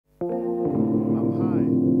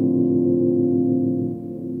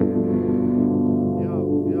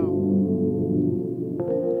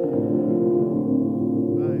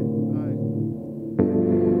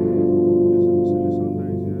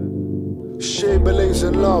she believes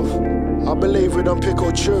in love. I believe we don't pick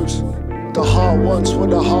or choose. The heart wants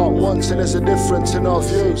what the heart wants, and there's a difference in our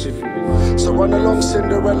views. So run along,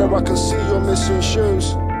 Cinderella, I can see you're missing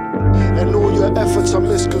shoes, and all your efforts are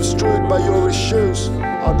misconstrued by your issues.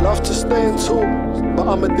 I'd love to stay and talk, but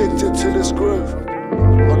I'm addicted to this groove.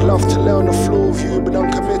 I'd love to lay on the floor with you, but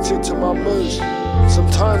I'm committed to my moves.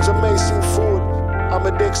 Sometimes I may seem forward, I'm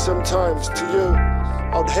a dick sometimes to you.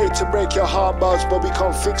 I'd hate to break your heart, Buzz, but we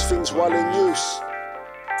can't fix things while in use.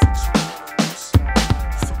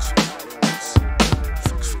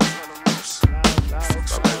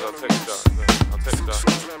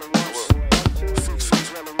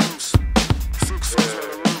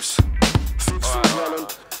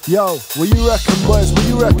 Yo, what you reckon, boys? What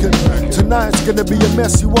you reckon? Tonight's gonna be a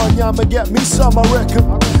messy one. Yeah, I'ma get me some, I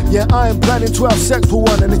reckon. Yeah, I am planning to have sex for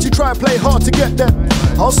one, and if you try and play hard to get them,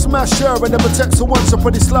 I'll smash her and never text her once. I'll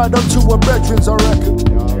probably slide on to her brethrens, I reckon.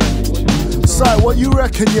 Side, what you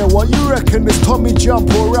reckon? Yeah, what you reckon? Is Tommy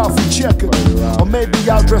Jump or Ralphie Checker? Or maybe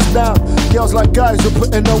I'll dress down. Girls like guys who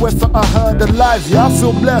put in no effort. I heard alive. Yeah, I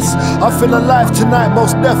feel blessed. I feel alive tonight,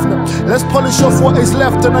 most definite. Let's polish off what is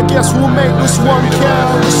left, and I guess we'll make this one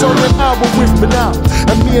count. It's only an hour with me now,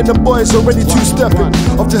 and me and the boys already two-stepping.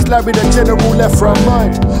 Of this Larry the General left from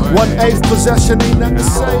mine. 1/8 possession, ain't that the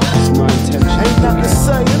same? Ain't that the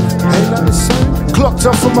same? Ain't that the same? Clocked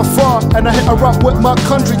her from afar, and I hit her up with my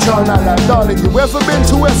country child like that. Darling, you ever been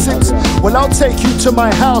to Essex? Well, I'll take you to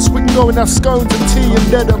my house. We can go and have scones and tea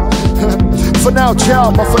and Dedham. For now,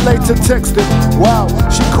 ciao, but for later texting. Wow,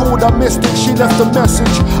 she called, I missed it, she left a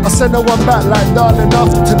message. I sent her one back like, darling,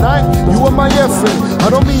 after tonight, you are my effort. I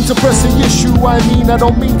don't mean to press the issue, I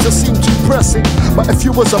don't mean to seem too pressing. But if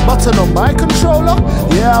you was a button on my controller,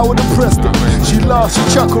 yeah, I would've pressed it. She laughed, she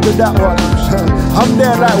chuckled at that one. I'm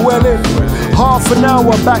there like well in. Half an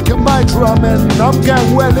hour back at my drum, and I'm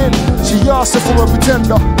getting well in. She asked if I'm a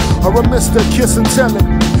pretender or a Mr. Kiss and Telling.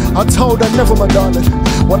 I told her never, my darling.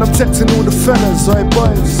 When I'm texting all the fellas, hey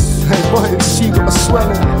boys, she got a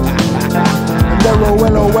swelling. And they're all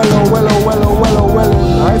well.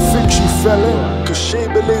 I think she fell in. Cause she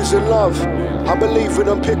believes in love. I believe we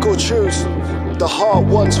don't pick or choose. The heart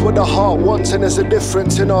wants what the heart wants, and there's a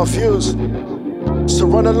difference in our views. So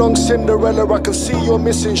run along, Cinderella, I can see you're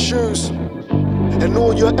missing shoes, and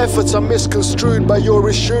all your efforts are misconstrued by your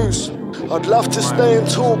issues. I'd love to stay and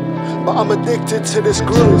talk, but I'm addicted to this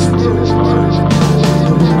groove.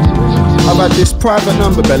 I've had this private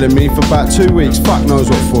number belling me for about 2 weeks, fuck knows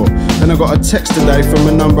what for. Then I got a text today from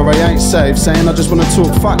a number I ain't saved, saying I just wanna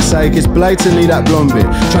talk, fuck's sake, it's blatantly that blonde bit.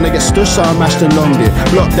 Trying to get stush, so I mashed and longed it.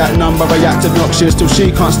 Blocked that number, I act obnoxious, till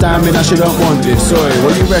she can't stand me, now she don't want it. Sorry,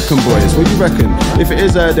 what you reckon, boys, what you reckon? If it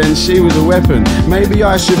is her, then she was a weapon. Maybe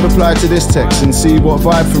I should reply to this text and see what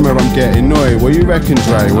vibe from her I'm getting. Noi, what you reckon,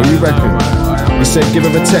 Dre, what you reckon? He said give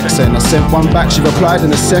her a text and I sent one back, she replied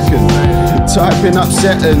in a second. Typing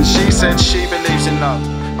upset and she said she believes in love.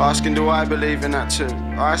 Asking do I believe in that too?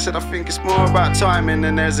 I said I think it's more about timing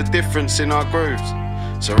and there's a difference in our grooves.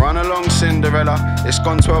 So run along, Cinderella, it's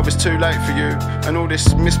gone 12, it's too late for you. And all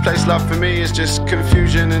this misplaced love for me is just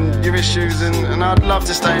confusion and your issues, and I'd love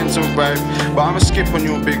to stay and talk, babe, but I'ma skip on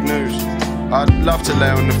your big news. I'd love to lay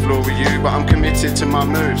on the floor with you, but I'm committed to my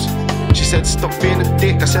moves. She said stop being a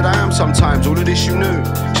dick, I said I am sometimes, all of this you knew.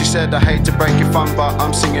 She said I hate to break your fun, but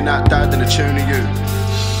I'm singing that dad and a tune of you.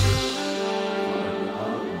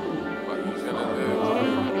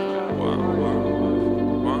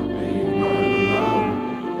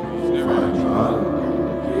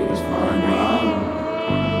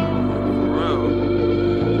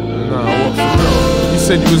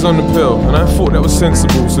 Said you was on the pill, and I thought that was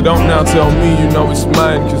sensible. So don't now tell me you know it's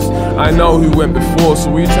mine, cause I know who went before. So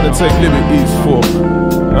what you trying to take liberties for?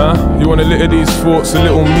 Huh? You wanna litter these thoughts of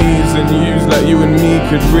little me's and use like you and me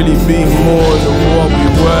could really be more than what we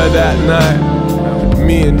were that night.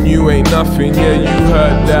 Me and you ain't nothing, yeah, you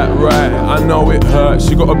heard that right. I know it hurts,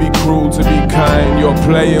 you gotta be cruel to be kind. You're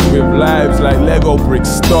playing with lives like Lego bricks,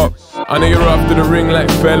 stop. I know you're after the ring like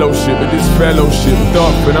fellowship, but this fellowship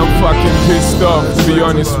off, and I'm fucking pissed off, to be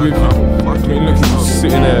honest with you. I mean, look at you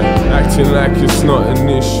sitting there, acting like it's not an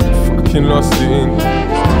issue. Fucking lost it in.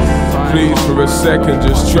 Please, for a second,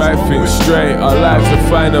 just try things straight. Our lives are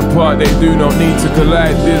fine apart, they do not need to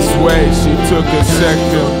collide this way. She took a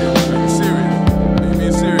second.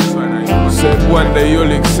 Said one day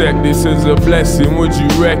you'll accept this as a blessing, would you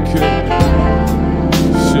reckon?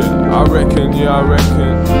 Shit, I reckon, yeah, I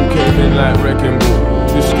reckon. You came in like wrecking ball,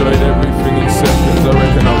 destroyed everything in seconds, I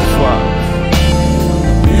reckon I'm fucked.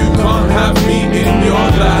 You can't have me in your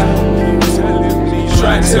life.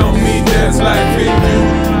 Try to tell me there's life in you,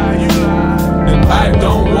 and I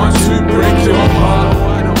don't want to